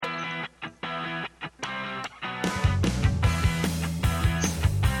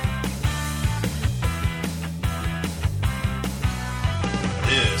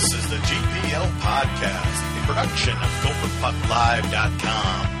production of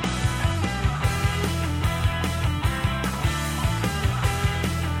GopherPuckLive.com.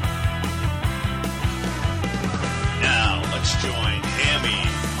 Now, let's join Hammy,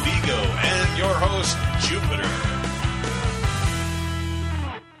 Vigo, and your host, Jupiter.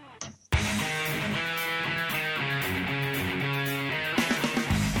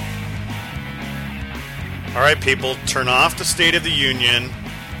 All right, people, turn off the State of the Union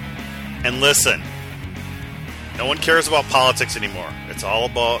and listen. No one cares about politics anymore. It's all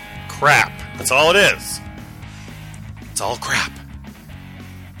about crap. That's all it is. It's all crap.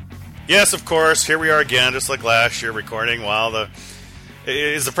 Yes, of course, here we are again, just like last year, recording while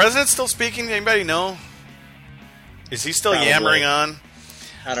Is the president still speaking? Anybody know? Is he still yammering on?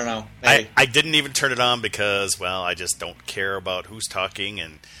 I don't know. I didn't even turn it on because, well, I just don't care about who's talking,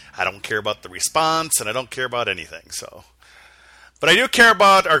 and I don't care about the response, and I don't care about anything. So, but I do care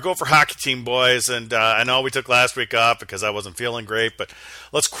about our Gopher hockey team, boys, and I know we took last week off because I wasn't feeling great, but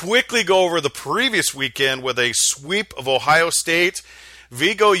let's quickly go over the previous weekend with a sweep of Ohio State.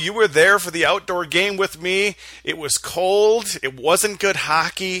 Vigo, you were there for the outdoor game with me. It was cold. It wasn't good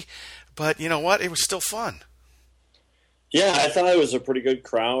hockey, but you know what? It was still fun. Yeah, I thought it was a pretty good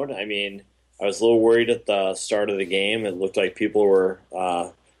crowd. I mean, I was a little worried at the start of the game. It looked like people were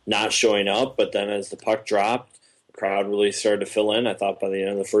not showing up, but then as the puck dropped, the crowd really started to fill in. I thought by the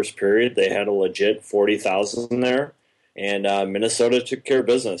end of the first period, they had a legit 40,000 there, and Minnesota took care of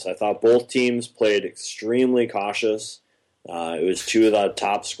business. I thought both teams played extremely cautious. It was two of the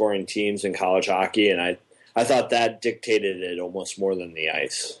top-scoring teams in college hockey, and I thought that dictated it almost more than the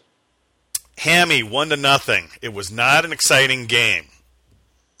ice. Hammy, 1-0. It was not an exciting game.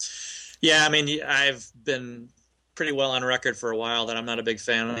 Yeah, I mean, I've been pretty well on record for a while that I'm not a big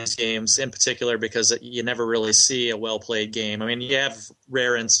fan of these games, in particular because you never really see a well-played game. I mean, you have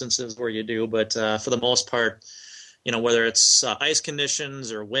rare instances where you do, but for the most part, you know, whether it's ice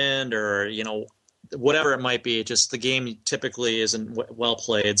conditions or wind or, you know, whatever it might be, just the game typically isn't well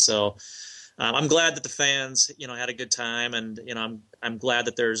played. So I'm glad that the fans, you know, had a good time, and you know, I'm glad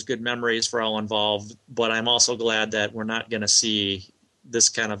that there's good memories for all involved. But I'm also glad that we're not going to see this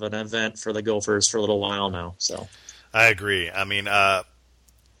kind of an event for the Gophers for a little while now. So I agree. I mean,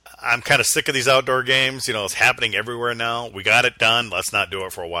 I'm kind of sick of these outdoor games. You know, it's happening everywhere now. We got it done. Let's not do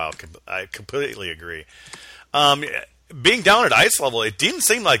it for a while. I completely agree. Being down at ice level, it didn't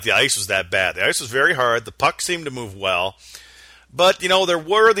seem like the ice was that bad. The ice was very hard. The puck seemed to move well. But, you know, there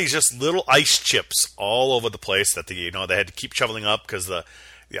were these just little ice chips all over the place that they had to keep shoveling up because the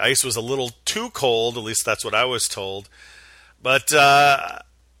ice was a little too cold. At least that's what I was told. But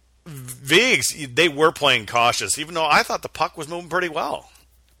Vigs, they were playing cautious, even though I thought the puck was moving pretty well.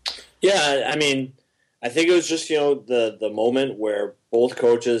 Yeah, I mean, I think it was just, you know, the moment where both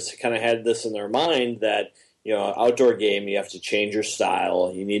coaches kind of had this in their mind that, you know, outdoor game, you have to change your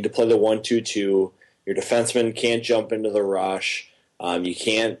style. You need to play the 1-2-2. Your defenseman can't jump into the rush. You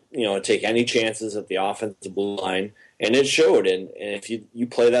can't, you know, take any chances at the offensive blue line. And it showed. And if you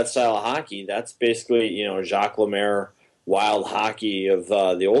play that style of hockey, that's basically, you know, Jacques Lemaire wild hockey of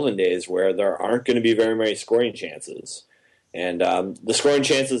the olden days where there aren't going to be very many scoring chances. And the scoring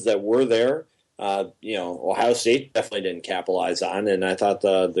chances that were there, you know, Ohio State definitely didn't capitalize on. And I thought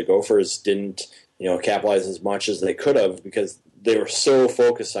the Gophers didn't, you know, capitalize as much as they could have because they were so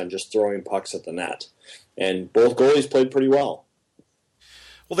focused on just throwing pucks at the net. And both goalies played pretty well.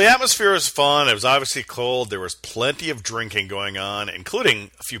 Well, the atmosphere was fun. It was obviously cold. There was plenty of drinking going on, including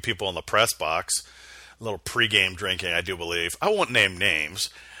a few people in the press box. A little pregame drinking, I do believe. I won't name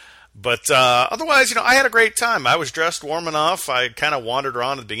names. But otherwise, you know, I had a great time. I was dressed warm enough. I kind of wandered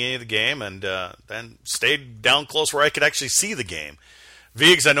around at the beginning of the game and then stayed down close where I could actually see the game.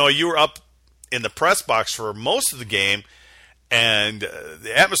 Viggs, I know you were up in the press box for most of the game, and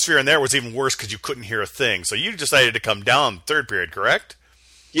the atmosphere in there was even worse because you couldn't hear a thing. So you decided to come down third period, correct?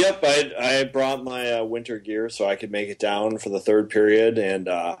 Yep, I brought my winter gear so I could make it down for the third period. And,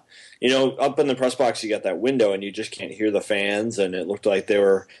 you know, up in the press box, you got that window, and you just can't hear the fans. And it looked like they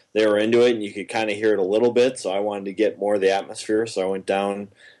were into it, and you could kind of hear it a little bit. So I wanted to get more of the atmosphere. So I went down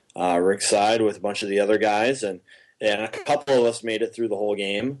Rick's side with a bunch of the other guys. And a couple of us made it through the whole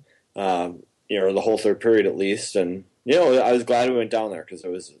game. You know, the whole third period at least. And, you know, I was glad we went down there because it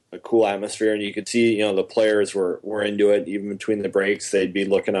was a cool atmosphere. And you could see, you know, the players were into it. Even between the breaks, they'd be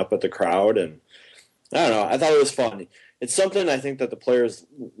looking up at the crowd. And I don't know. I thought it was fun. It's something I think that the players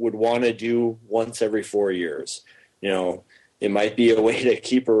would want to do once every 4 years. You know, it might be a way to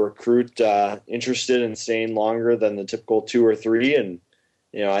keep a recruit interested in staying longer than the typical 2 or 3. And,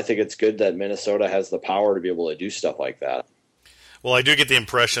 you know, I think it's good that Minnesota has the power to be able to do stuff like that. Well, I do get the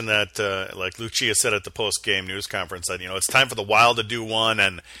impression that, like Lucia said at the post-game news conference, that it's time for the Wild to do one,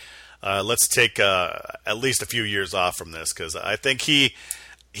 and let's take at least a few years off from this, because I think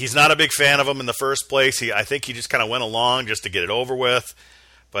he's not a big fan of them in the first place. I think he just kind of went along just to get it over with.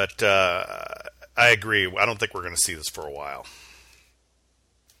 But I agree. I don't think we're going to see this for a while.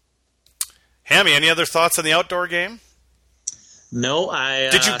 Hammy, any other thoughts on the outdoor game? No, I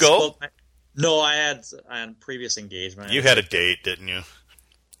did you go? No, I had a previous engagement. You had a date, didn't you?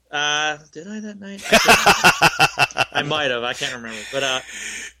 Did I that night? I might have. I can't remember. But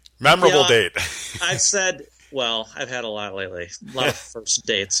memorable date. I've said. Well, I've had a lot lately. A lot of first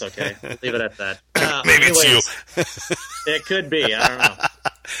dates, okay? Leave it at that. Maybe anyways, it's you. It could be. I don't know.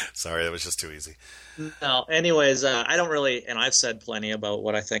 Sorry, that was just too easy. No, anyways, I don't really, and I've said plenty about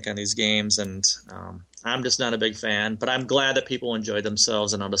what I think on these games, and I'm just not a big fan, but I'm glad that people enjoyed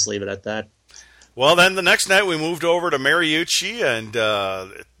themselves, and I'll just leave it at that. Well, then the next night we moved over to Mariucci, and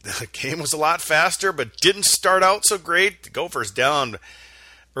the game was a lot faster, but didn't start out so great. The Gophers down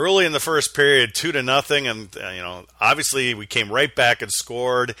early in the first period, 2-0, and obviously we came right back and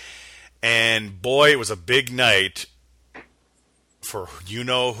scored. And boy, it was a big night for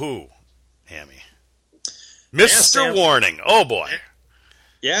who, Hammy. Mr. Warning. Oh boy.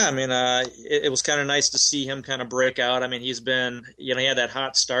 Yeah, I mean, it was kind of nice to see him kind of break out. I mean, he's been, he had that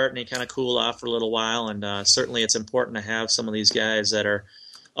hot start and he kind of cooled off for a little while, and certainly it's important to have some of these guys that are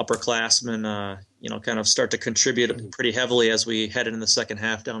upperclassmen, kind of start to contribute pretty heavily as we headed in the second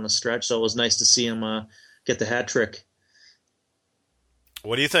half down the stretch. So it was nice to see him get the hat trick.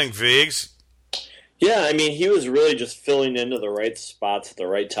 What do you think, Viggs? Yeah, I mean, he was really just filling into the right spots at the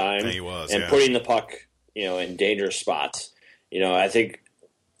right time. Yeah, he was, and putting the puck, in dangerous spots. I think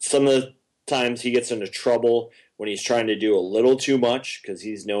some of the times he gets into trouble when he's trying to do a little too much, because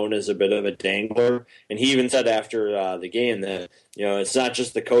he's known as a bit of a dangler. And he even said after the game that, it's not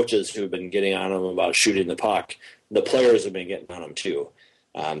just the coaches who've been getting on him about shooting the puck. The players have been getting on him too.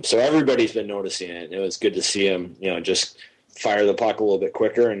 So everybody's been noticing it. And it was good to see him, just fire the puck a little bit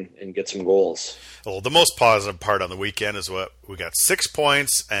quicker and get some goals. Well, the most positive part on the weekend is what we got 6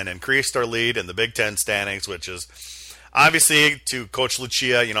 points and increased our lead in the Big Ten standings, which is obviously to Coach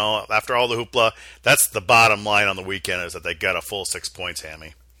Lucia, after all the hoopla, that's the bottom line on the weekend, is that they got a full 6 points,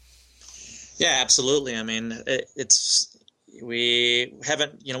 Hammy. Yeah, absolutely. I mean, we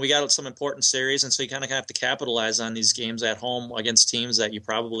haven't, we got some important series, and so you kind of have to capitalize on these games at home against teams that you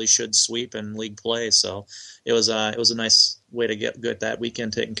probably should sweep in league play. So it was a nice way to get that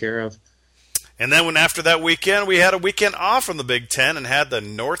weekend taken care of. And then after that weekend, we had a weekend off from the Big Ten and had the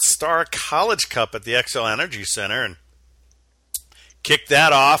North Star College Cup at the XL Energy Center, and kicked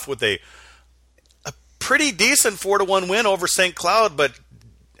that off with a pretty decent 4-1 win over St. Cloud. But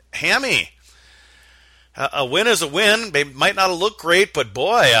Hammy, a win is a win. They might not look great, but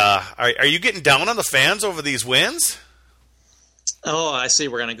boy, are you getting down on the fans over these wins? Oh, I see.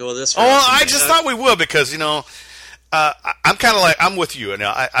 We're going to go this way. Oh, I just thought we would, because I'm kind of like, I'm with you.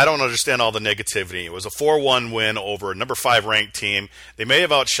 I don't understand all the negativity. It was a 4-1 win over a number 5 ranked team. They may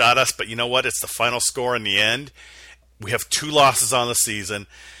have outshot us, but you know what? It's the final score in the end. We have 2 losses on the season,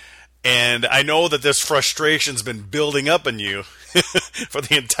 and I know that this frustration's been building up in you for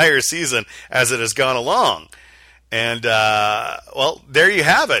the entire season as it has gone along. And, well, there you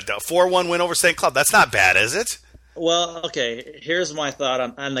have it. A 4-1 win over St. Cloud. That's not bad, is it? Well, okay, here's my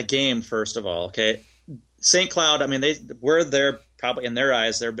thought on the game, first of all, okay? St. Cloud, I mean, we're their, probably in their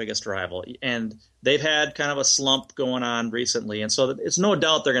eyes, their biggest rival, and they've had kind of a slump going on recently, and so it's no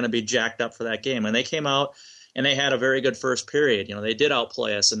doubt they're going to be jacked up for that game. And they came out and they had a very good first period. They did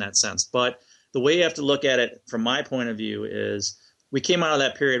outplay us in that sense. But the way you have to look at it from my point of view is we came out of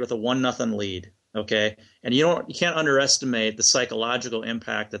that period with a 1-0 lead, okay? And you can't underestimate the psychological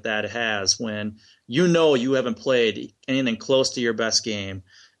impact that has when you haven't played anything close to your best game,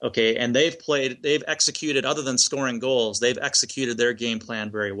 okay? And they've executed, other than scoring goals, they've executed their game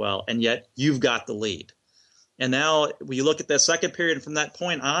plan very well, and yet you've got the lead. And now when you look at the second period, and from that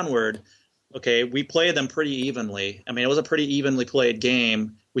point onward, okay, we played them pretty evenly. I mean, it was a pretty evenly played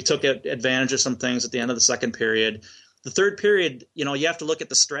game. We took advantage of some things at the end of the second period. The third period, you have to look at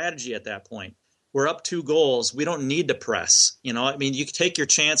the strategy at that point. We're up 2 goals. We don't need to press. I mean, you can take your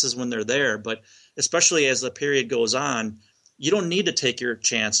chances when they're there, but especially as the period goes on, you don't need to take your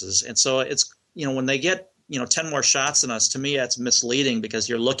chances. And so it's, when they get, 10 more shots than us, to me, that's misleading, because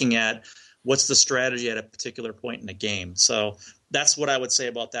you're looking at what's the strategy at a particular point in the game. So that's what I would say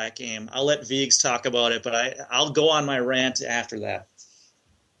about that game. I'll let Viggs talk about it, but I'll go on my rant after that.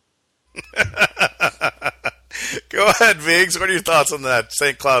 Go ahead, Viggs. What are your thoughts on that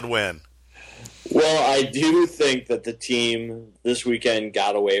St. Cloud win? Well, I do think that the team this weekend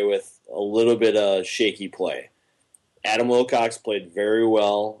got away with a little bit of shaky play. Adam Wilcox played very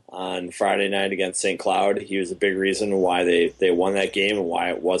well on Friday night against St. Cloud. He was a big reason why they won that game and why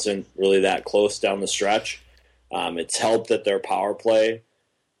it wasn't really that close down the stretch. It's helped that their power play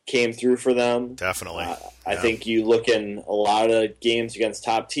came through for them. Definitely. I think you look in a lot of games against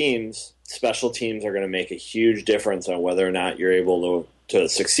top teams, special teams are going to make a huge difference on whether or not you're able to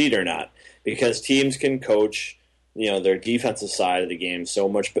succeed or not, because teams can coach their defensive side of the game so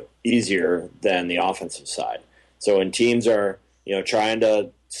much easier than the offensive side. So when teams are, trying to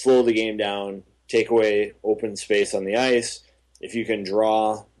slow the game down, take away open space on the ice, if you can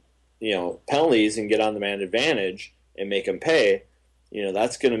draw, penalties and get on the man advantage and make them pay,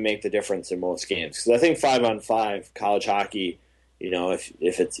 that's going to make the difference in most games. Because I think 5-on-5 college hockey,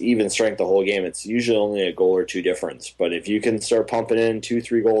 if it's even strength the whole game, it's usually only a goal or two difference. But if you can start pumping in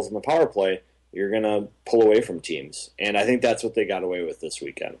 2-3 goals in the power play, you're going to pull away from teams. And I think that's what they got away with this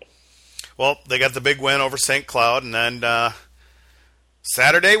weekend. Well, they got the big win over St. Cloud, and then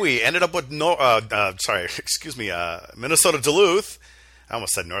Saturday we ended up with Minnesota Duluth. I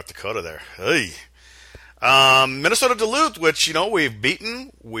almost said North Dakota there. Hey. Minnesota Duluth, which we've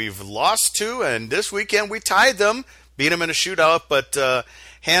beaten, we've lost to, and this weekend we tied them, beat them in a shootout. But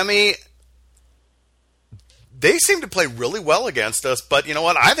Hammy, they seem to play really well against us. But you know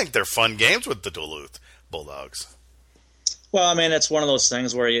what? I think they're fun games with the Duluth Bulldogs. Well, I mean, it's one of those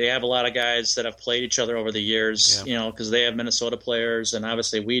things where you have a lot of guys that have played each other over the years, because they have Minnesota players, and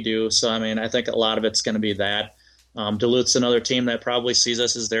obviously we do. So, I mean, I think a lot of it's going to be that. Duluth's another team that probably sees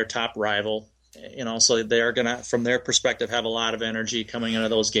us as their top rival, so they are going to, from their perspective, have a lot of energy coming into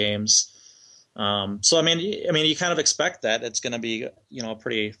those games. So, I mean, you kind of expect that it's going to be, a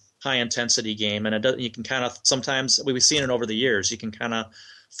pretty high-intensity game, and you can kind of sometimes, we've seen it over the years, you can kind of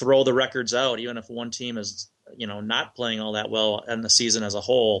throw the records out, even if one team is not playing all that well in the season as a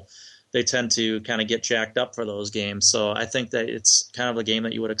whole, they tend to kind of get jacked up for those games. So I think that it's kind of a game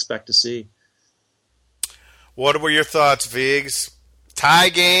that you would expect to see. What were your thoughts, Viggs? Tie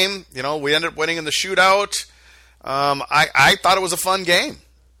game, we ended up winning in the shootout. I thought it was a fun game.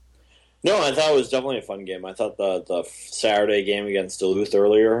 No, I thought it was definitely a fun game. I thought the Saturday game against Duluth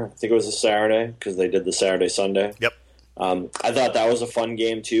earlier, I think it was a Saturday because they did the Saturday-Sunday. Yep. I thought that was a fun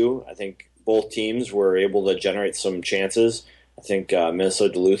game too. I think both teams were able to generate some chances. I think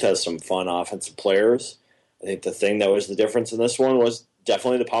Minnesota Duluth has some fun offensive players. I think the thing that was the difference in this one was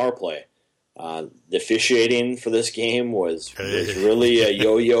definitely the power play. The officiating for this game was really a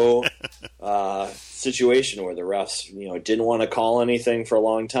yo-yo situation where the refs, didn't want to call anything for a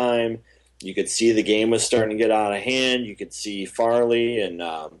long time. You could see the game was starting to get out of hand. You could see Farley and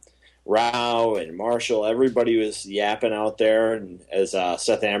Rao and Marshall, everybody was yapping out there, and as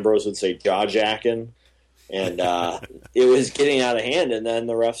Seth Ambrose would say, jaw-jacking. And it was getting out of hand, and then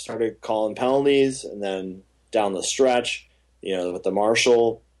the refs started calling penalties, and then down the stretch, with the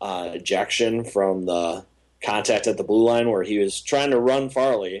Marshall ejection from the contact at the blue line where he was trying to run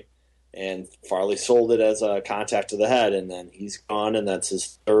Farley, and Farley sold it as a contact to the head, and then he's gone, and that's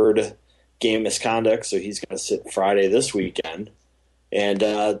his third game misconduct, so he's going to sit Friday this weekend. And,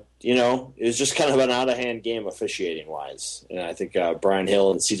 it was just kind of an out-of-hand game officiating-wise. And I think Brian Hill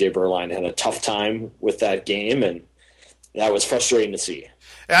and C.J. Berline had a tough time with that game, and that was frustrating to see.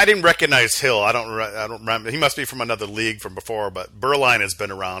 I didn't recognize Hill. I don't remember. He must be from another league from before, but Berline has been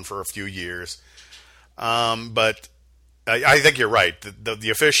around for a few years. But I think you're right.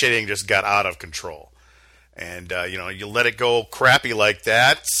 The officiating just got out of control. And, you let it go crappy like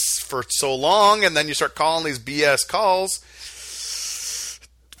that for so long, and then you start calling these BS calls.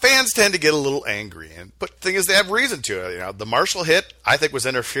 Fans tend to get a little angry, but the thing is, they have reason to. The Marshall hit, I think, was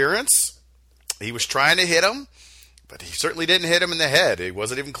interference. He was trying to hit him, but he certainly didn't hit him in the head. He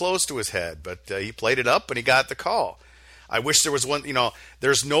wasn't even close to his head, but he played it up and he got the call. I wish there was one.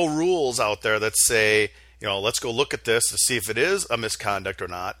 There's no rules out there that say, let's go look at this to see if it is a misconduct or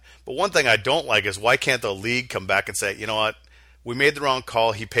not. But one thing I don't like is, why can't the league come back and say, you know what, we made the wrong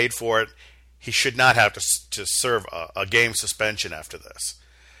call. He paid for it. He should not have to serve a game suspension after this.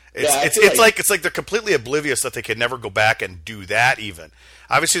 It's like they're completely oblivious that they could never go back and do that even.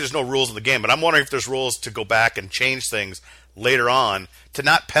 Obviously, there's no rules in the game, but I'm wondering if there's rules to go back and change things later on to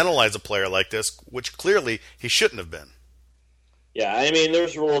not penalize a player like this, which clearly he shouldn't have been. Yeah, I mean,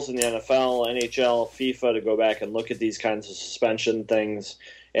 there's rules in the NFL, NHL, FIFA to go back and look at these kinds of suspension things,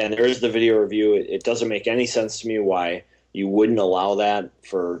 and there is the video review. It doesn't make any sense to me why you wouldn't allow that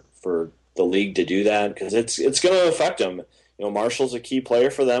for the league to do that, because it's going to affect them. Marshall's a key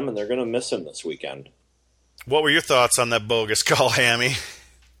player for them, and they're going to miss him this weekend. What were your thoughts on that bogus call, Hammy?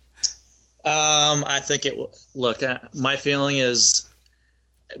 I think look, my feeling is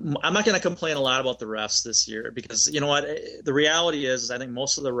I'm not going to complain a lot about the refs this year because you know what? The reality is I think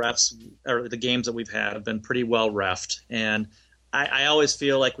most of the refs or the games that we've had have been pretty well refed. And I always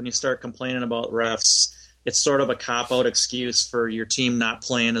feel like when you start complaining about refs, it's sort of a cop-out excuse for your team not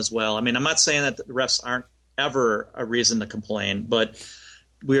playing as well. I mean, I'm not saying that the refs aren't ever a reason to complain, but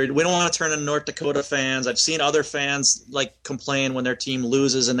we don't want to turn into North Dakota fans. I've seen other fans like complain when their team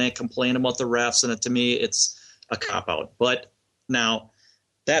loses and they complain about the refs, and to me, it's a cop-out. But now,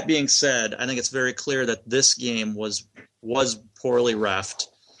 that being said, I think it's very clear that this game was poorly reffed,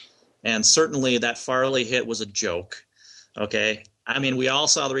 and certainly that Farley hit was a joke. Okay, I mean we all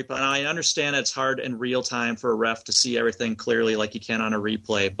saw the replay. Now, I understand it's hard in real time for a ref to see everything clearly like you can on a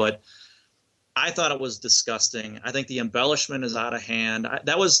replay, but I thought it was disgusting. I think the embellishment is out of hand.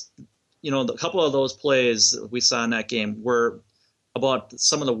 That was, a couple of those plays we saw in that game were about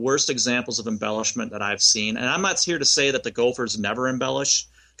some of the worst examples of embellishment that I've seen. And I'm not here to say that the Gophers never embellish,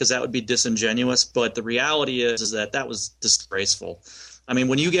 because that would be disingenuous. But the reality is that was disgraceful. I mean,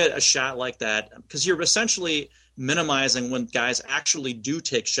 when you get a shot like that, because you're essentially minimizing when guys actually do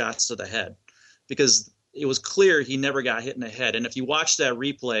take shots to the head, because it was clear he never got hit in the head. And if you watch that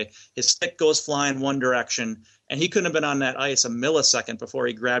replay, his stick goes flying one direction, and he couldn't have been on that ice a millisecond before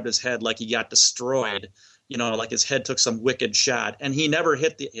he grabbed his head like he got destroyed. Like his head took some wicked shot, and he never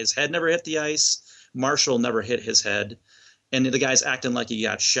his head never hit the ice. Marshall never hit his head, and the guy's acting like he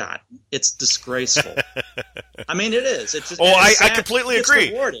got shot. It's disgraceful. I mean, it is. It's just, I completely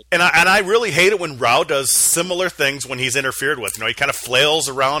agree. And I really hate it when Rao does similar things when he's interfered with. He kind of flails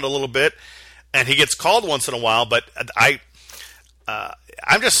around a little bit, and he gets called once in a while. But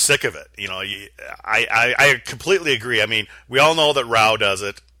I'm just sick of it. I completely agree. I mean, we all know that Rao does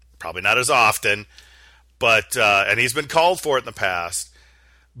it, probably not as often. But and he's been called for it in the past.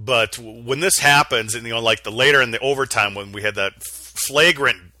 But when this happens, and like the later in the overtime when we had that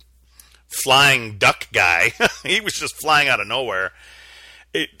flagrant flying duck guy, he was just flying out of nowhere.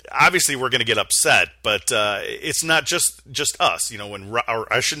 Obviously, we're going to get upset, but it's not just us.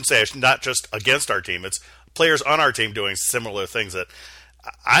 Or I shouldn't say it's not just against our team. It's players on our team doing similar things that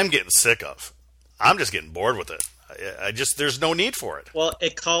I'm getting sick of. I'm just getting bored with it. There's no need for it. Well,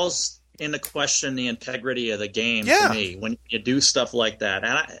 it calls into question the integrity of the game to me when you do stuff like that.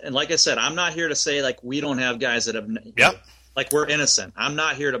 And like I said, I'm not here to say like we don't have guys that have like we're innocent. I'm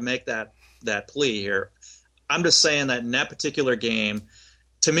not here to make that plea here. I'm just saying that in that particular game,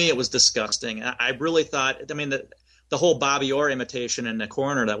 to me, it was disgusting. I really thought, the whole Bobby Orr imitation in the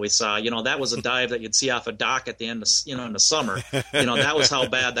corner that we saw, that was a dive that you'd see off a dock at the end of, in the summer. That was how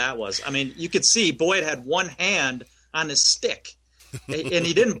bad that was. I mean, you could see Boyd had one hand on his stick. And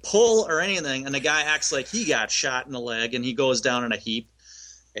he didn't pull or anything, and the guy acts like he got shot in the leg, and he goes down in a heap.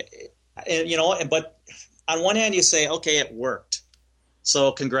 But on one hand, you say, okay, it worked,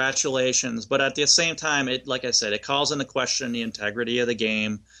 so congratulations. But at the same time, like I said, it calls into question the integrity of the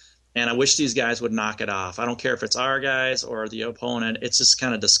game, and I wish these guys would knock it off. I don't care if it's our guys or the opponent. It's just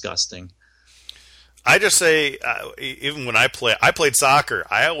kind of disgusting. I just say, even when I played soccer,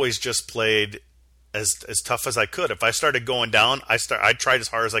 I always just played as tough as I could. If I started going down, I tried as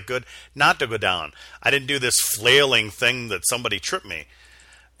hard as I could not to go down. I didn't do this flailing thing that somebody tripped me.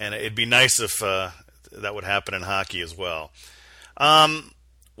 And it'd be nice if that would happen in hockey as well.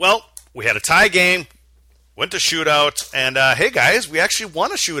 Well, we had a tie game, went to shootouts, and hey guys, we actually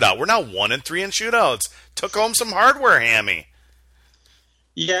won a shootout. We're now 1-3 in shootouts. Took home some hardware, Hammy.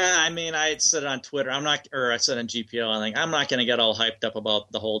 Yeah, I said it on Twitter. I said on GPO. I think I'm not going to get all hyped up about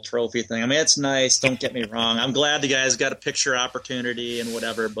the whole trophy thing. It's nice. Don't get me wrong. I'm glad the guys got a picture opportunity and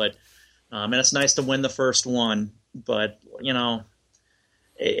whatever. But and it's nice to win the first one. But to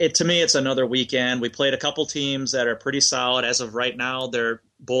me, it's another weekend. We played a couple teams that are pretty solid as of right now. They're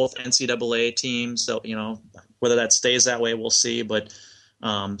both NCAA teams. So whether that stays that way, we'll see. But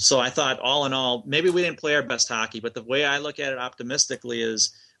so I thought, all in all, maybe we didn't play our best hockey, but the way I look at it optimistically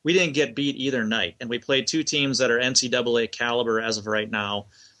is we didn't get beat either night, and we played two teams that are NCAA caliber as of right now.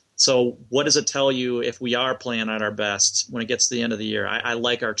 So what does it tell you if we are playing at our best when it gets to the end of the year? I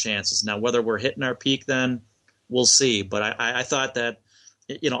like our chances. Now, whether we're hitting our peak then, we'll see. But I thought that,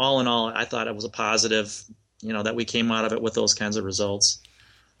 all in all, I thought it was a positive, that we came out of it with those kinds of results.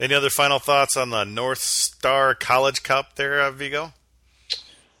 Any other final thoughts on the North Star College Cup there, Vigo?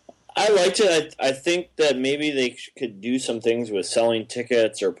 I liked it. I think that maybe they could do some things with selling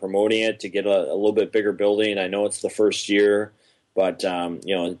tickets or promoting it to get a little bit bigger building. I know it's the first year, but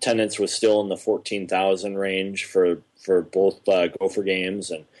attendance was still in the 14,000 range for both Gopher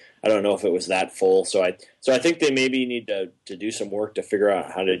games, and I don't know if it was that full. So I think they maybe need to do some work to figure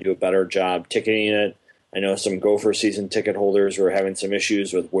out how to do a better job ticketing it. I know some Gopher season ticket holders were having some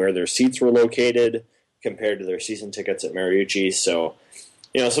issues with where their seats were located compared to their season tickets at Mariucci. So,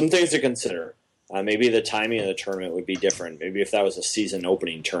 some things to consider. Maybe the timing of the tournament would be different. Maybe if that was a season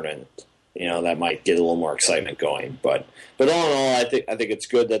opening tournament, that might get a little more excitement going. But all in all, I think it's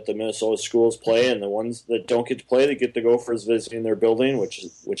good that the Minnesota schools play, and the ones that don't get to play, they get the Gophers visiting their building,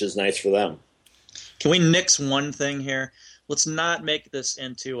 which is nice for them. Can we nix one thing here? Let's not make this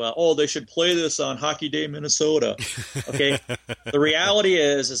into, they should play this on Hockey Day Minnesota. Okay? The reality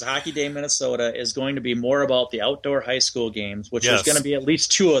is Hockey Day Minnesota is going to be more about the outdoor high school games, which Yes. is going to be at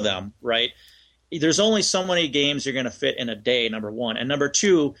least 2 of them, right? There's only so many games you're going to fit in a day, number one. And number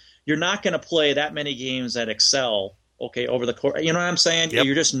two, you're not going to play that many games that excel, okay, over the course. You know what I'm saying? Yep.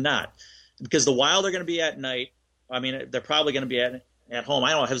 You're just not. Because the Wild are going to be at night. I mean, they're probably going to be at home.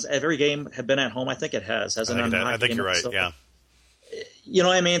 I don't know. Has every game have been at home? I think it has. I think you're right, yeah. You know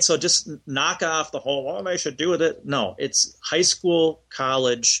what I mean? So just knock off the whole, they should do with it. No, it's high school,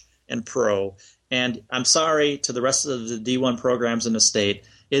 college, and pro. And I'm sorry to the rest of the D1 programs in the state.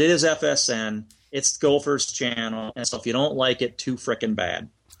 It is FSN. It's Gophers channel. And so if you don't like it, too frickin' bad.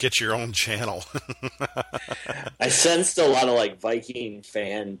 Get your own channel. I sensed a lot of Viking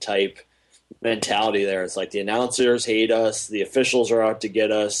fan type mentality there. It's like the announcers hate us, the officials are out to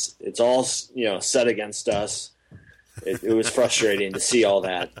get us. It's all set against us. It was frustrating to see all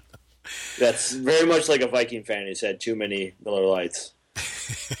that. That's very much like a Viking fan who's had too many Miller Lights.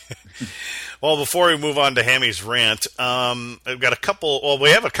 Well, before we move on to Hammy's rant, I've got a couple. Well, we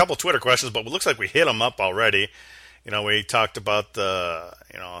have a couple Twitter questions, but it looks like we hit them up already. We talked about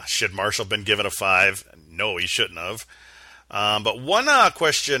should Marshall been given a 5? No, he shouldn't have. But one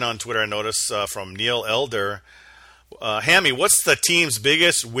question on Twitter I noticed from Neil Elder. Hammy, what's the team's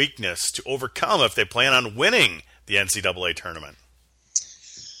biggest weakness to overcome if they plan on winning the NCAA tournament?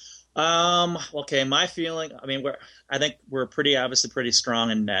 Okay, my feeling, I think we're obviously pretty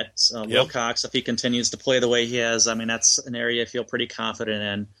strong in net. Will Cox, if he continues to play the way he has, that's an area I feel pretty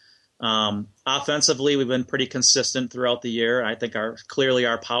confident in. Offensively, we've been pretty consistent throughout the year. I think clearly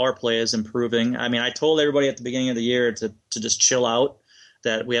our power play is improving. I told everybody at the beginning of the year to just chill out,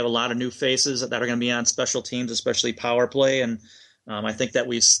 that we have a lot of new faces that are going to be on special teams, especially power play. And I think that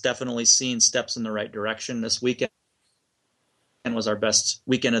we've definitely seen steps in the right direction this weekend. And was our best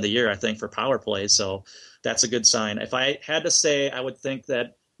weekend of the year, I think, for power play. So that's a good sign. If I had to say, I would think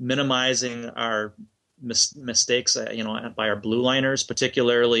that minimizing our mistakes, by our blue liners,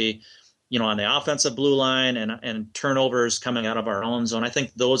 particularly, on the offensive blue line and turnovers coming out of our own zone. I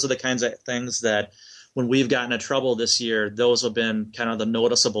think those are the kinds of things that when we've gotten in trouble this year, those have been kind of the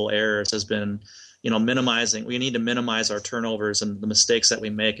noticeable errors has been, minimizing. We need to minimize our turnovers and the mistakes that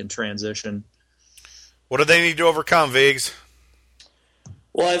we make in transition. What do they need to overcome, Viggs?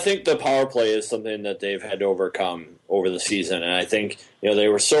 Well, I think the power play is something that they've had to overcome over the season. And I think, they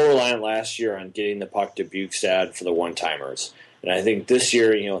were so reliant last year on getting the puck to Bukestad for the one-timers. And I think this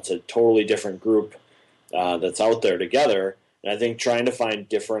year, it's a totally different group that's out there together. And I think trying to find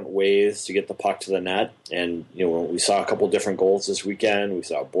different ways to get the puck to the net. And, we saw a couple different goals this weekend. We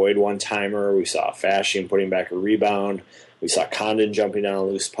saw Boyd one-timer. We saw Fashion putting back a rebound. We saw Condon jumping down a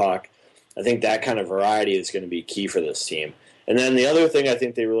loose puck. I think that kind of variety is going to be key for this team. And then the other thing I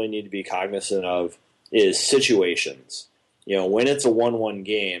think they really need to be cognizant of is situations. When it's a 1-1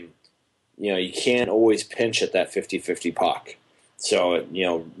 game, you can't always pinch at that 50-50 puck. So,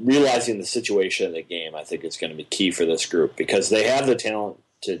 realizing the situation of the game, I think is going to be key for this group because they have the talent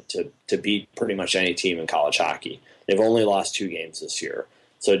to beat pretty much any team in college hockey. They've only lost 2 games this year.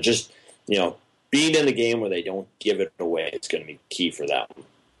 So just, being in the game where they don't give it away is going to be key for them.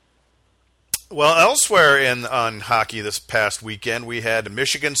 Well, elsewhere on hockey this past weekend, we had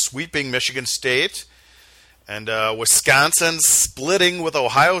Michigan sweeping Michigan State and Wisconsin splitting with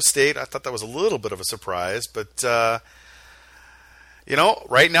Ohio State. I thought that was a little bit of a surprise. But, right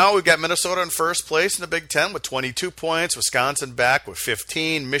now we've got Minnesota in first place in the Big Ten with 22 points, Wisconsin back with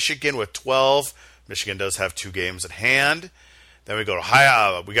 15, Michigan with 12. Michigan does have 2 games at hand. Then we go to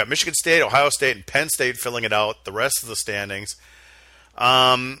Ohio. We got Michigan State, Ohio State, and Penn State filling it out, the rest of the standings.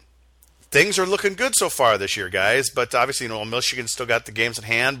 Things are looking good so far this year, guys. But obviously, Michigan's still got the games at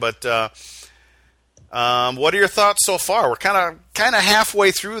hand. But what are your thoughts so far? We're kind of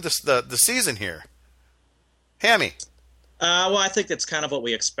halfway through the season here. Hammy. Well, I think that's kind of what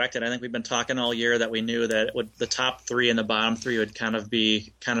we expected. I think we've been talking all year that we knew that the top three and the bottom three would kind of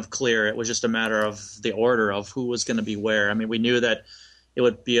be kind of clear. It was just a matter of the order of who was going to be where. I mean, we knew that it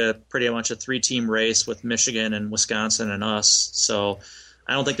would be pretty much a 3-team race with Michigan and Wisconsin and us. So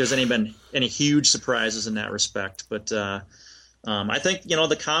I don't think there's been any huge surprises in that respect. But I think,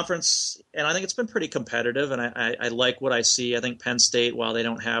 the conference, and I think it's been pretty competitive, and I like what I see. I think Penn State, while they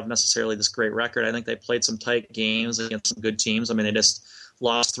don't have necessarily this great record, I think they played some tight games against some good teams. I mean, they just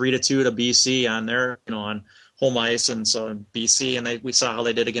lost 3-2 to BC on their, on home ice, and so BC, and we saw how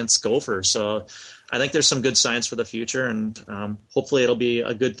they did against Gophers. So I think there's some good signs for the future, and hopefully it'll be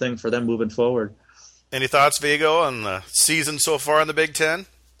a good thing for them moving forward. Any thoughts, Vigo, on the season so far in the Big Ten?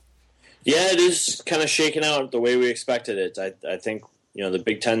 Yeah, it is kind of shaking out the way we expected it. I think, the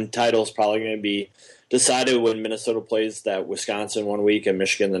Big Ten title is probably going to be decided when Minnesota plays that Wisconsin one week and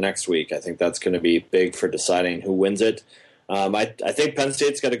Michigan the next week. I think that's going to be big for deciding who wins it. I think Penn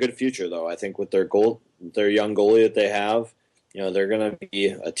State's got a good future, though. I think with their young goalie that they have, they're going to be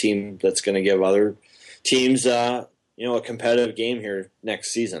a team that's going to give other teams, a competitive game here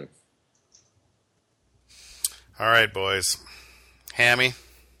next season. All right, boys. Hammy,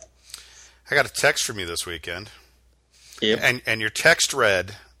 I got a text from you this weekend. Yep. And your text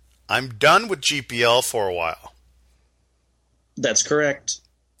read, "I'm done with GPL for a while." That's correct.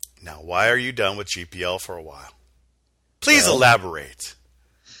 Now, why are you done with GPL for a while? Please elaborate.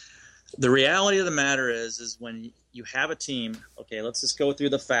 The reality of the matter is when you have a team, okay, let's just go through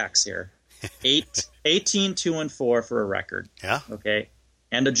the facts here. 18-2-4 for a record. Yeah. Okay.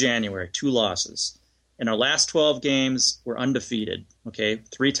 End of January, 2 losses. In our last 12 games, we're undefeated. Okay.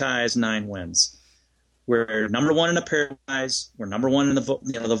 3 ties, 9 wins. We're number 1 in the pair ties. We're number 1 in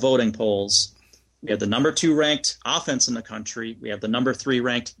the voting polls. We have the number 2 ranked offense in the country. We have the number 3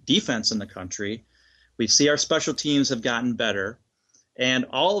 ranked defense in the country. We see our special teams have gotten better. And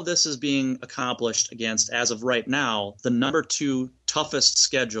all of this is being accomplished against, as of right now, the number 2 toughest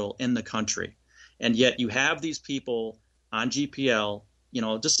schedule in the country. And yet you have these people on GPL,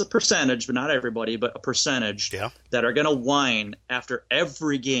 just a percentage, but not everybody, but a percentage that are going to whine after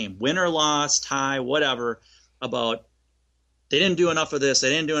every game, win or loss, tie, whatever, about they didn't do enough of this, they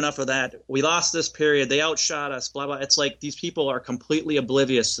didn't do enough of that, we lost this period, they outshot us, blah, blah. It's like these people are completely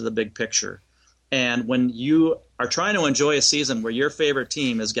oblivious to the big picture. And when you are trying to enjoy a season where your favorite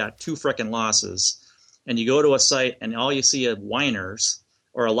team has got 2 frickin' losses, and you go to a site and all you see are whiners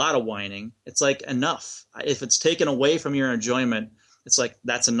or a lot of whining, it's like enough. If it's taken away from your enjoyment, it's like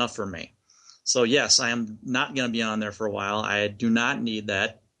that's enough for me. So yes, I am not going to be on there for a while. I do not need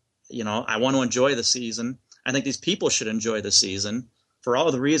that. I want to enjoy the season. I think these people should enjoy the season for all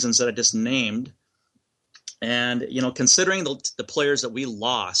of the reasons that I just named. And, considering the players that we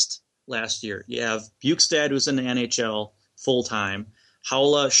lost last year, you have Bukestad, who's in the NHL full-time.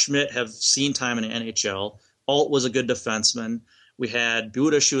 Haula, Schmidt have seen time in the NHL. Alt was a good defenseman. We had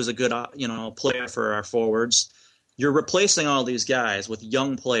Budish, who was a good, player for our forwards. You're replacing all these guys with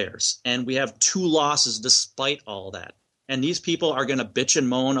young players, and we have 2 losses despite all that. And these people are going to bitch and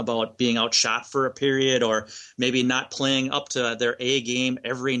moan about being outshot for a period or maybe not playing up to their A game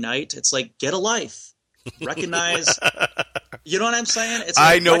every night. It's like, get a life. Recognize. You know what I'm saying? It's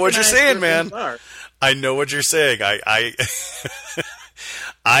like, I know what you're saying, man. Are. I know what you're saying. I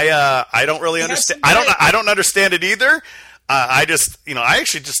don't really understand. I don't understand it either. I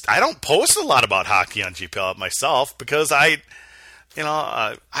don't post a lot about hockey on GPL myself because I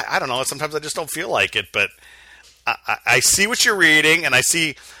don't know. Sometimes I just don't feel like it, but I see what you're reading, and I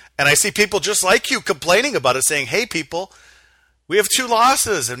see people just like you complaining about it, saying, "Hey, people, we have 2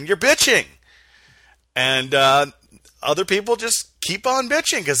 losses, and you're bitching," and other people just keep on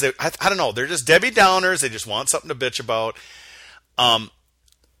bitching because I don't know, they're just Debbie Downers. They just want something to bitch about.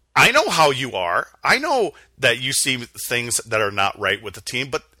 I know how you are. I know that you see things that are not right with the team,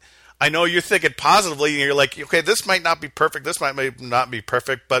 but I know you're thinking positively, and you're like, okay, this might not be perfect. This might not be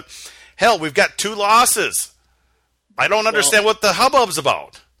perfect, but hell, we've got 2 losses. I don't understand what the hubbub's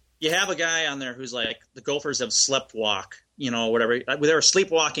about. You have a guy on there who's like, the Gophers have sleptwalk, whatever. They were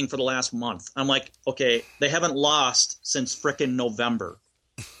sleepwalking for the last month. I'm like, okay, they haven't lost since frickin' November.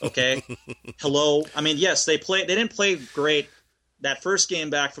 Okay? Hello? I mean, yes, they didn't play great that first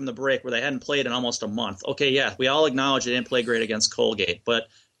game back from the break where they hadn't played in almost a month. Okay, yeah, we all acknowledge they didn't play great against Colgate, but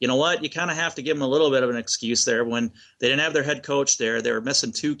you know what? You kind of have to give them a little bit of an excuse there when they didn't have their head coach there. They were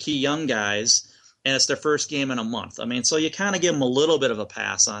missing 2 key young guys, and it's their first game in a month. I mean, so you kind of give them a little bit of a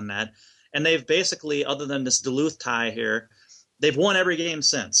pass on that. And they've basically, other than this Duluth tie here, they've won every game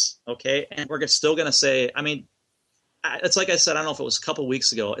since, okay? And we're still going to say, I mean, it's like I said, I don't know if it was a couple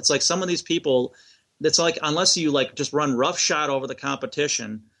weeks ago. It's like some of these people, it's like unless you like just run roughshod over the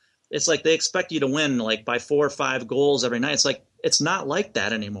competition, it's like they expect you to win like by 4 or 5 goals every night. It's like it's not like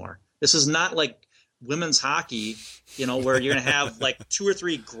that anymore. This is not like women's hockey, where you're going to have like 2 or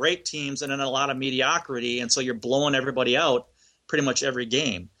 3 great teams and then a lot of mediocrity, and so you're blowing everybody out pretty much every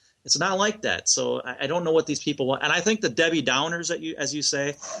game. It's not like that. So I don't know what these people want. And I think the Debbie Downers, as you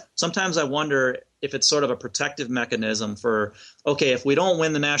say, sometimes I wonder if it's sort of a protective mechanism for, okay, if we don't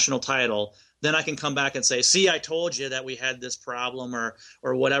win the national title, then I can come back and say, see, I told you that we had this problem or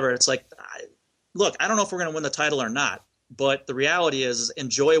whatever. It's like, look, I don't know if we're going to win the title or not, but the reality is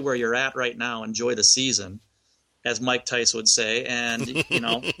enjoy where you're at right now. Enjoy the season, as Mike Tice would say. And,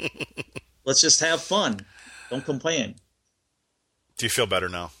 let's just have fun. Don't complain. Do you feel better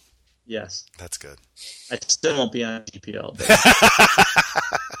now? Yes. That's good. I still won't be on GPL.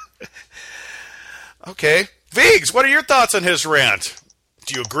 Okay. Viggs, what are your thoughts on his rant?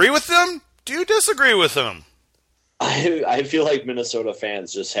 Do you agree with them? Do you disagree with them? I feel like Minnesota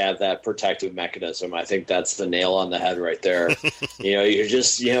fans just have that protective mechanism. I think that's the nail on the head right there. You're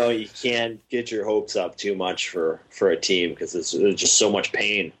just, you can't get your hopes up too much for a team because there's just so much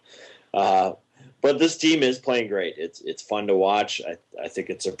pain. But this team is playing great. It's fun to watch. I think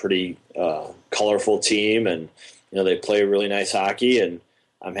it's a pretty colorful team, and they play really nice hockey. And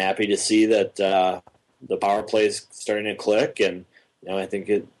I'm happy to see that the power play is starting to click. And I think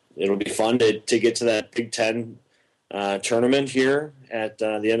it'll be fun to get to that Big Ten tournament here at the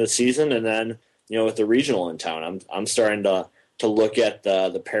end of the season, and then with the regional in town. I'm starting to look at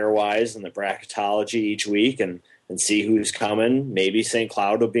the pairwise and the bracketology each week and see who's coming. Maybe St.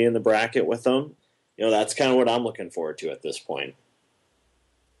 Cloud will be in the bracket with them. That's kind of what I'm looking forward to at this point.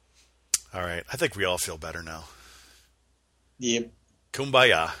 All right. I think we all feel better now. Yep.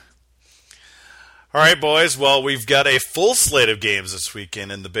 Kumbaya. All right, boys. Well, we've got a full slate of games this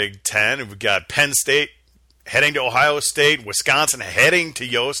weekend in the Big Ten. We've got Penn State heading to Ohio State, Wisconsin heading to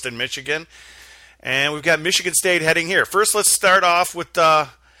Yost in Michigan, and we've got Michigan State heading here. First, let's start off with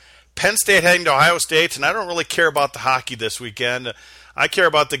Penn State heading to Ohio State, and I don't really care about the hockey this weekend. I care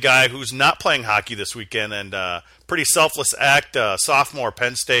about the guy who's not playing hockey this weekend, and pretty selfless act, sophomore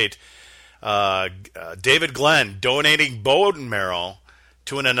Penn State, David Glenn, donating bone marrow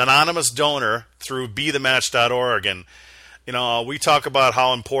to an anonymous donor through BeTheMatch.org. And, we talk about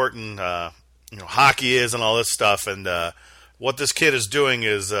how important, hockey is and all this stuff, and what this kid is doing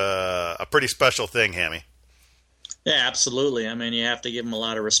is a pretty special thing, Hammy. Yeah, absolutely. I mean, you have to give him a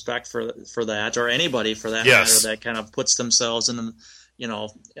lot of respect for that, or anybody for that Yes. matter, that kind of puts themselves in,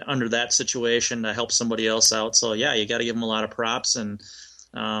 under that situation to help somebody else out. So, yeah, you got to give him a lot of props, and,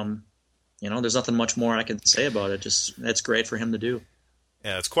 there's nothing much more I can say about it. Just, it's great for him to do.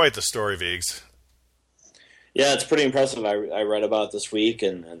 Yeah, it's quite the story, Viggs. Yeah, it's pretty impressive. I read about it this week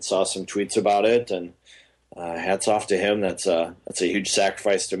and saw some tweets about it, and hats off to him. That's a huge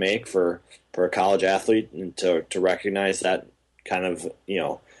sacrifice to make for a college athlete, and to recognize that kind of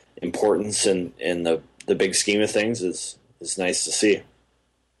importance in the big scheme of things is nice to see.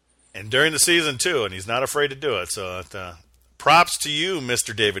 And during the season, too, and he's not afraid to do it. So props to you,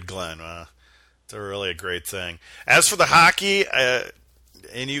 Mr. David Glenn. It's really a great thing. As for the hockey,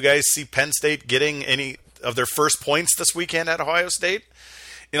 any of you guys see Penn State getting any of their first points this weekend at Ohio State?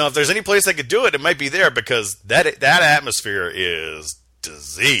 If there's any place that could do it, it might be there, because that atmosphere is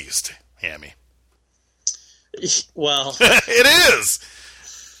diseased, Hammy. Well, it is.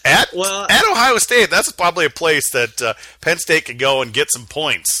 At Ohio State, that's probably a place that Penn State could go and get some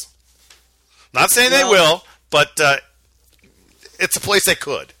points. Not saying they will, but it's a place they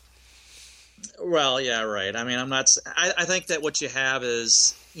could. Well, yeah, right. I mean, I think that what you have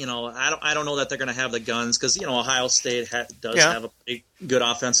is, I don't know that they're going to have the guns, because Ohio State does have a pretty good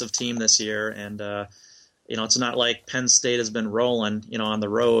offensive team this year, and it's not like Penn State has been rolling, on the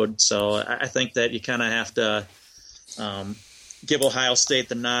road. So I think that you kind of have to give Ohio State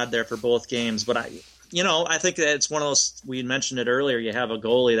the nod there for both games. But I think that it's one of those, we mentioned it earlier, you have a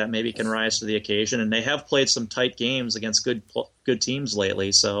goalie that maybe can rise to the occasion, and they have played some tight games against good teams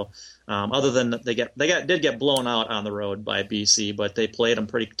lately. So other than they did get blown out on the road by BC, but they played them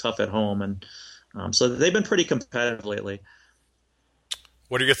pretty tough at home, and so they've been pretty competitive lately.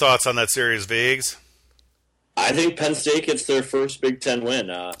 What are your thoughts on that series, Viggs? I think Penn State gets their first Big Ten win.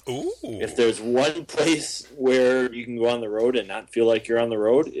 Ooh. If there's one place where you can go on the road and not feel like you're on the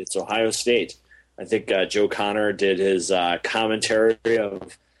road, it's Ohio State. I think Joe Connor did his commentary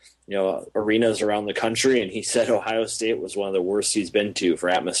of arenas around the country, and he said Ohio State was one of the worst he's been to for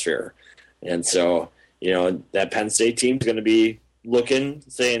atmosphere. And so, that Penn State team is going to be looking,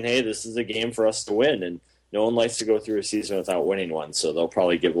 saying, hey, this is a game for us to win. And no one likes to go through a season without winning one, so they'll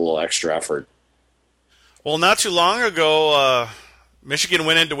probably give a little extra effort. Well, not too long ago, Michigan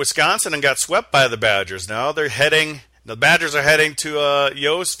went into Wisconsin and got swept by the Badgers. Now the Badgers are heading to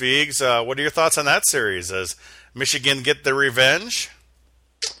Yost, Viggs. What are your thoughts on that series? Does Michigan get the revenge?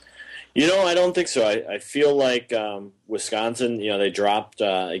 I don't think so. I feel like Wisconsin, they dropped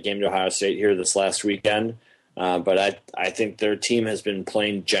a game to Ohio State here this last weekend, but I think their team has been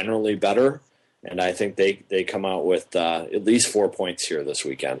playing generally better, and I think they come out with at least 4 points here this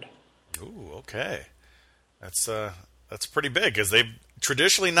weekend. Ooh, okay. That's pretty big because they've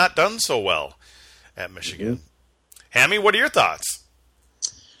traditionally not done so well at Michigan. Mm-hmm. Hammy, what are your thoughts?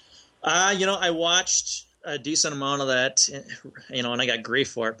 I watched a decent amount of that, and I got grief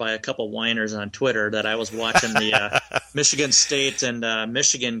for it by a couple whiners on Twitter that I was watching the Michigan State and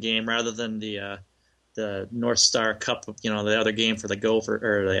Michigan game rather than the North Star Cup, the other game for the Gopher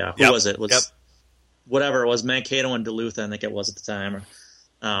or the who was it? It was whatever it was, Mankato and Duluth, I think it was at the time.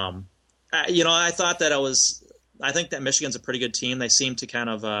 I thought that I think that Michigan's a pretty good team. They seem to kind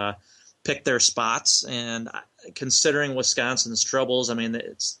of pick their spots, and considering Wisconsin's troubles, I mean,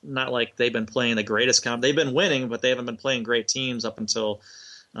 it's not like they've been playing the greatest they've been winning, but they haven't been playing great teams up until,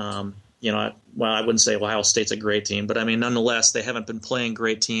 I wouldn't say Ohio State's a great team, but I mean, nonetheless, they haven't been playing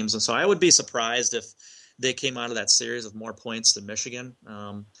great teams. And so I would be surprised if they came out of that series with more points than Michigan.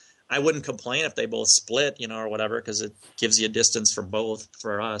 I wouldn't complain if they both split, or whatever, because it gives you a distance for both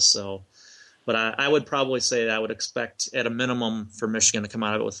for us. So, but I would probably say that I would expect at a minimum for Michigan to come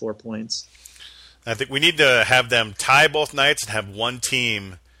out of it with 4 points. I think we need to have them tie both nights and have one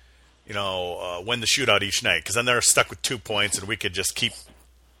team, win the shootout each night, because then they're stuck with 2 points, and we could just keep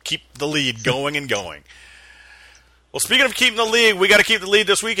the lead going and going. Well, speaking of keeping the lead, we got to keep the lead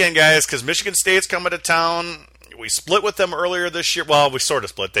this weekend, guys, because Michigan State's coming to town. We split with them earlier this year. Well, we sort of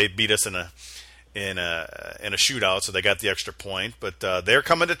split. They beat us in a shootout, so they got the extra point. But they're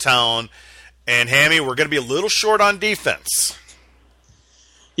coming to town, and Hammy, we're going to be a little short on defense.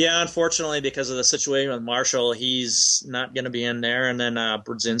 Yeah, unfortunately, because of the situation with Marshall, he's not going to be in there, and then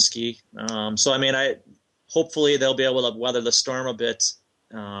Brzezinski. So, I mean, hopefully they'll be able to weather the storm a bit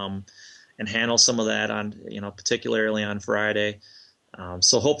and handle some of that on, particularly on Friday.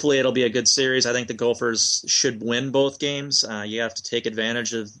 So hopefully it'll be a good series. I think the Gophers should win both games. You have to take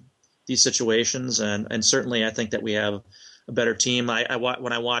advantage of these situations, and certainly I think that we have a better team.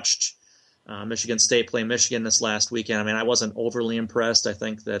 When I watched Michigan State play Michigan this last weekend, I mean, I wasn't overly impressed. I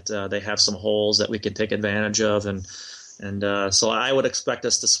think that they have some holes that we can take advantage of, and so I would expect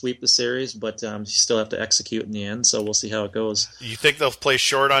us to sweep the series, but you still have to execute in the end, so we'll see how it goes. You think they'll play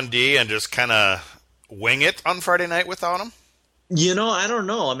short on D and just kind of wing it on Friday night without him? I don't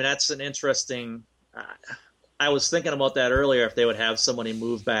know. I mean, that's an interesting I was thinking about that earlier, if they would have somebody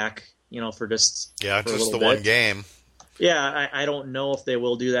move back, for just the one game. Yeah, I don't know if they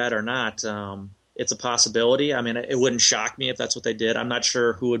will do that or not. It's a possibility. I mean, it wouldn't shock me if that's what they did. I'm not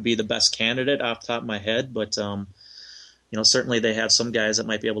sure who would be the best candidate off the top of my head, but certainly they have some guys that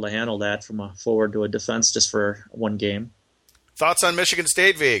might be able to handle that from a forward to a defense just for one game. Thoughts on Michigan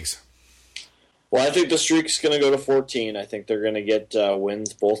State, Viggs? Well, I think the streak's going to go to 14. I think they're going to get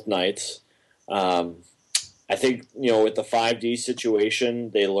wins both nights. I think, with the 5D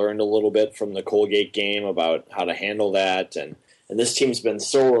situation, they learned a little bit from the Colgate game about how to handle that. And this team's been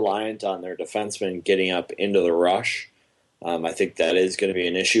so reliant on their defensemen getting up into the rush. I think that is going to be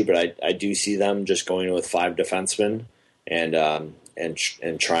an issue, but I do see them just going with 5 defensemen and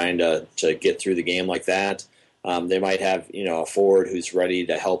trying to get through the game like that. They might have, a forward who's ready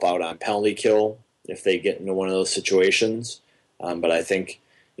to help out on penalty kill if they get into one of those situations. But I think,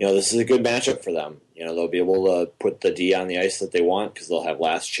 this is a good matchup for them. They'll be able to put the D on the ice that they want because they'll have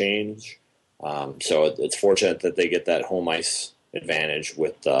last change. So it's fortunate that they get that home ice advantage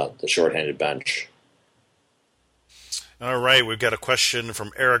with the shorthanded bench. All right, we've got a question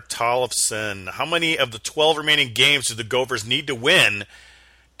from Eric Tollefson. How many of the 12 remaining games do the Gophers need to win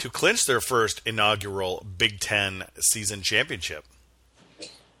to clinch their first inaugural Big Ten season championship?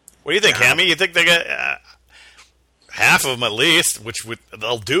 What do you think, Hammy? You think they got half of them at least, which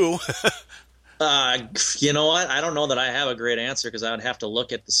they'll do? You know what? I don't know that I have a great answer because I would have to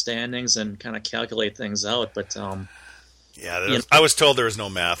look at the standings and kind of calculate things out. But I was told there was no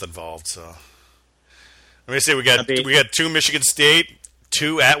math involved. So let me see. We got 2 Michigan State,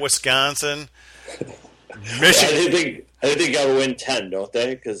 2 at Wisconsin. Michigan. I think they got to win 10, don't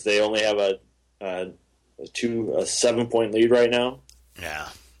they? Because they only have a 7-point lead right now. Yeah.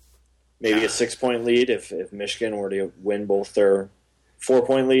 Maybe a 6-point lead if Michigan were to win both their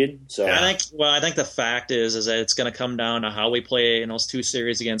 4-point lead. So I think the fact is that it's going to come down to how we play in those 2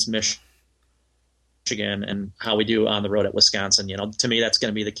 series against Michigan and how we do on the road at Wisconsin. To me, that's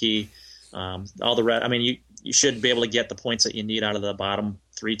going to be the key All the rest, I mean, you should be able to get the points that you need out of the bottom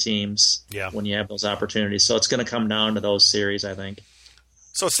 3 teams when you have those opportunities. So it's going to come down to those series, I think.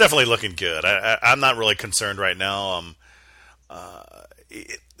 So it's definitely looking good. I'm not really concerned right now.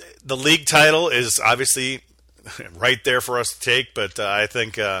 The league title is obviously right there for us to take, but I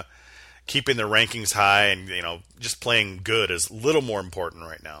think keeping the rankings high and just playing good is a little more important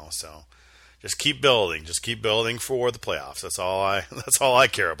right now. So just keep building for the playoffs. That's all I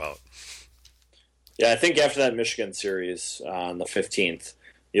care about. Yeah, I think after that Michigan series on the 15th,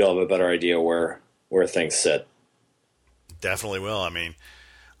 you'll have a better idea where things sit. Definitely will. I mean,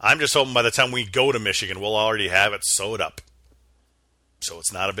 I'm just hoping by the time we go to Michigan, we'll already have it sewed up. So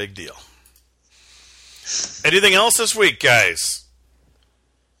it's not a big deal. Anything else this week, guys?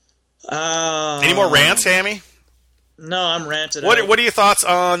 Any more rants, Hammy? No, I'm ranted. What are your thoughts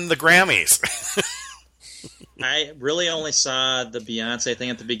on the Grammys? I really only saw the Beyonce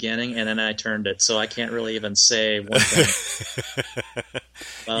thing at the beginning, and then I turned it, so I can't really even say one thing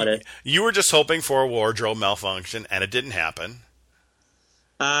about it. You were just hoping for a wardrobe malfunction, and it didn't happen.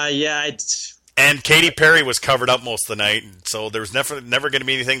 Yeah. And Katy Perry was covered up most of the night, so there was never going to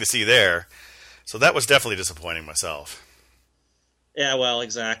be anything to see there. So that was definitely disappointing myself. Yeah, well,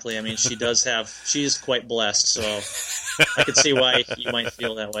 exactly. I mean, she's quite blessed, so I could see why you might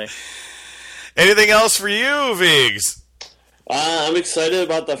feel that way. Anything else for you, Viggs? I'm excited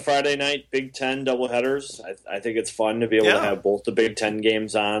about the Friday night Big Ten doubleheaders. I think it's fun to be able to have both the Big Ten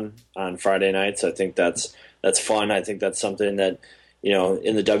games on Friday nights. I think that's fun. I think that's something that,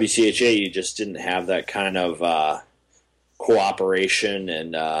 in the WCHA, you just didn't have that kind of cooperation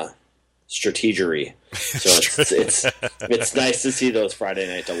and strategery. So it's nice to see those Friday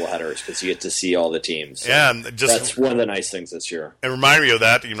night doubleheaders because you get to see all the teams. So and that's one of the nice things this year. And remind me of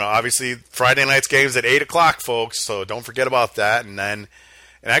that. Obviously Friday night's games at 8:00, folks. So don't forget about that. And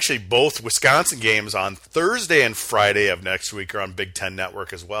actually both Wisconsin games on Thursday and Friday of next week are on Big Ten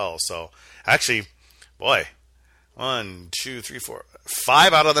Network as well. So actually, boy, 1, 2, 3, 4,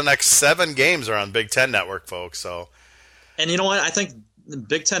 5 out of the next 7 games are on Big Ten Network, folks. So, and you know what? I think the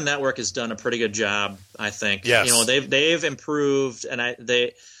Big Ten Network has done a pretty good job. I think. Yes. They've improved, and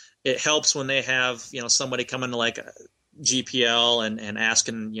it helps when they have somebody come into like GPL and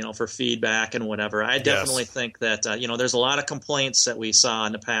asking for feedback and whatever. I definitely think that there's a lot of complaints that we saw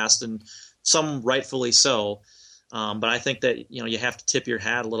in the past, and some rightfully so. But I think that you have to tip your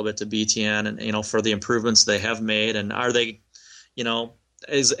hat a little bit to BTN and for the improvements they have made, and are they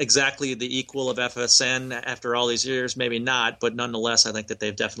is exactly the equal of FSN after all these years? Maybe not, but nonetheless, I think that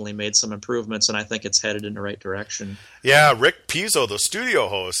they've definitely made some improvements, and I think it's headed in the right direction. Yeah, Rick Pizzo, the studio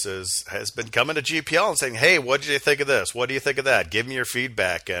host, has been coming to GPL and saying, "Hey, what did you think of this? What do you think of that? Give me your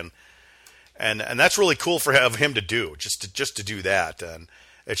feedback." And that's really cool of him to do, just to do that, and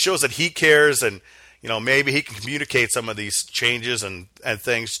it shows that he cares, and maybe he can communicate some of these changes and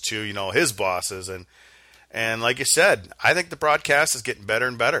things to his bosses. And like you said, I think the broadcast is getting better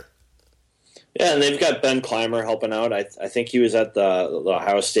and better. Yeah, and they've got Ben Clymer helping out. I think he was at the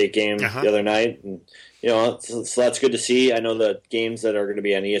Ohio State game the other night. And, so that's good to see. I know the games that are going to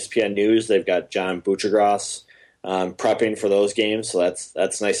be on ESPN News, they've got John Buchagras prepping for those games. So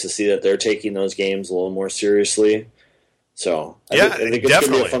that's nice to see that they're taking those games a little more seriously. So I think it's going to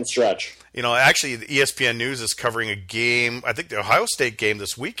be a fun stretch. Actually, the ESPN News is covering a game, I think the Ohio State game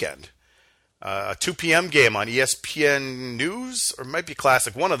this weekend. A 2 p.m. game on ESPN News, or it might be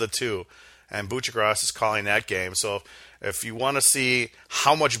Classic, one of the two. And Buchagras is calling that game. So if you want to see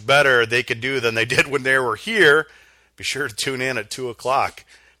how much better they could do than they did when they were here, be sure to tune in at 2:00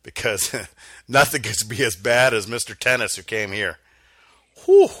 because nothing could be as bad as Mr. Tennis who came here.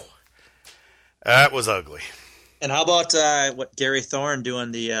 Whew. That was ugly. And how about what Gary Thorne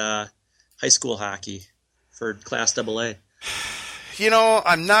doing the high school hockey for Class AA?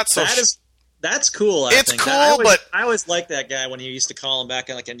 I'm not so... That's cool. I think. It's cool, but I always liked that guy when he used to call him back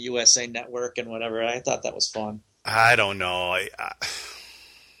on USA Network and whatever. I thought that was fun. I don't know.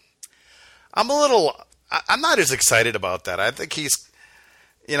 I'm not as excited about that. I think he's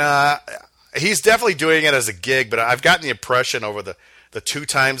definitely doing it as a gig, but I've gotten the impression over the 2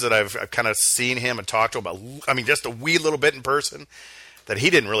 times that I've kind of seen him and talked to him about, just a wee little bit in person, that he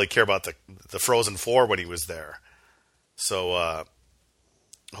didn't really care about the Frozen Four when he was there. So,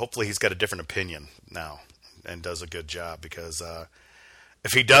 hopefully he's got a different opinion now and does a good job, because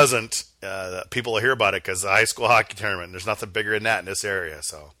if he doesn't, people will hear about it, because the high school hockey tournament, there's nothing bigger than that in this area.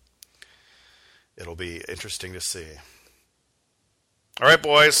 So it'll be interesting to see. All right,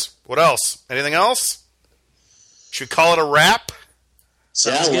 boys. What else? Anything else? Should we call it a wrap?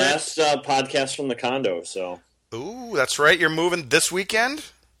 Last podcast from the condo. So. Ooh, that's right. You're moving this weekend?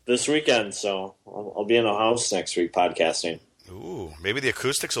 this weekend, so I'll be in a house next week podcasting. Ooh, maybe the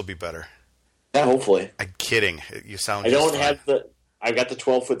acoustics will be better. Yeah, hopefully. I'm kidding. You sound. I just don't fine. have the. I've got the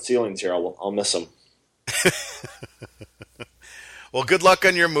 12-foot ceilings here. I'll miss them. Well, good luck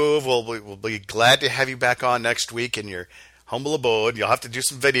on your move. We'll be glad to have you back on next week in your humble abode. You'll have to do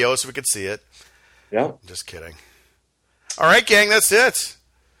some videos so we can see it. Yeah. Just kidding. All right, gang, that's it.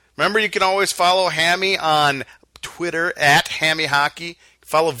 Remember, you can always follow Hammy on Twitter at Hammy Hockey.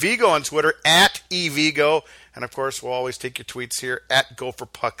 Follow Vigo on Twitter at eVigo. And, of course, we'll always take your tweets here at Gopher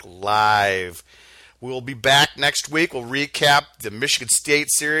Puck Live. We'll be back next week. We'll recap the Michigan State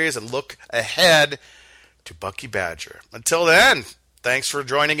series and look ahead to Bucky Badger. Until then, thanks for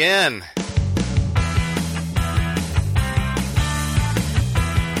joining in.